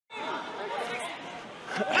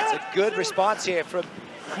It's a good response here from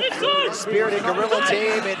the spirited Gorilla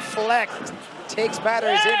team, and Fleck takes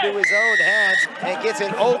matters into his own hands and gets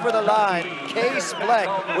it over the line. Case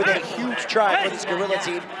Fleck with a huge try for this Gorilla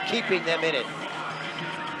team, keeping them in it.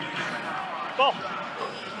 Ball.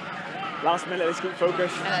 Last minute, let's keep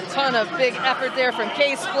focused. And a ton of big effort there from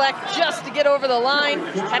Case Fleck just to get over the line.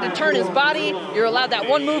 Had to turn his body. You're allowed that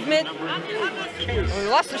one movement. We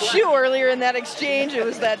lost a shoe earlier in that exchange. It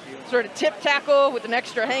was that sort of tip tackle with an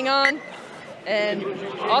extra hang on. And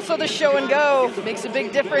also the show and go makes a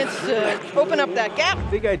big difference to open up that gap.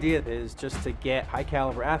 The big idea is just to get high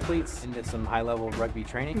caliber athletes into some high level rugby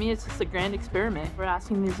training. To me, it's just a grand experiment. We're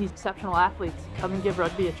asking these exceptional athletes to come and give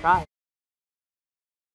rugby a try.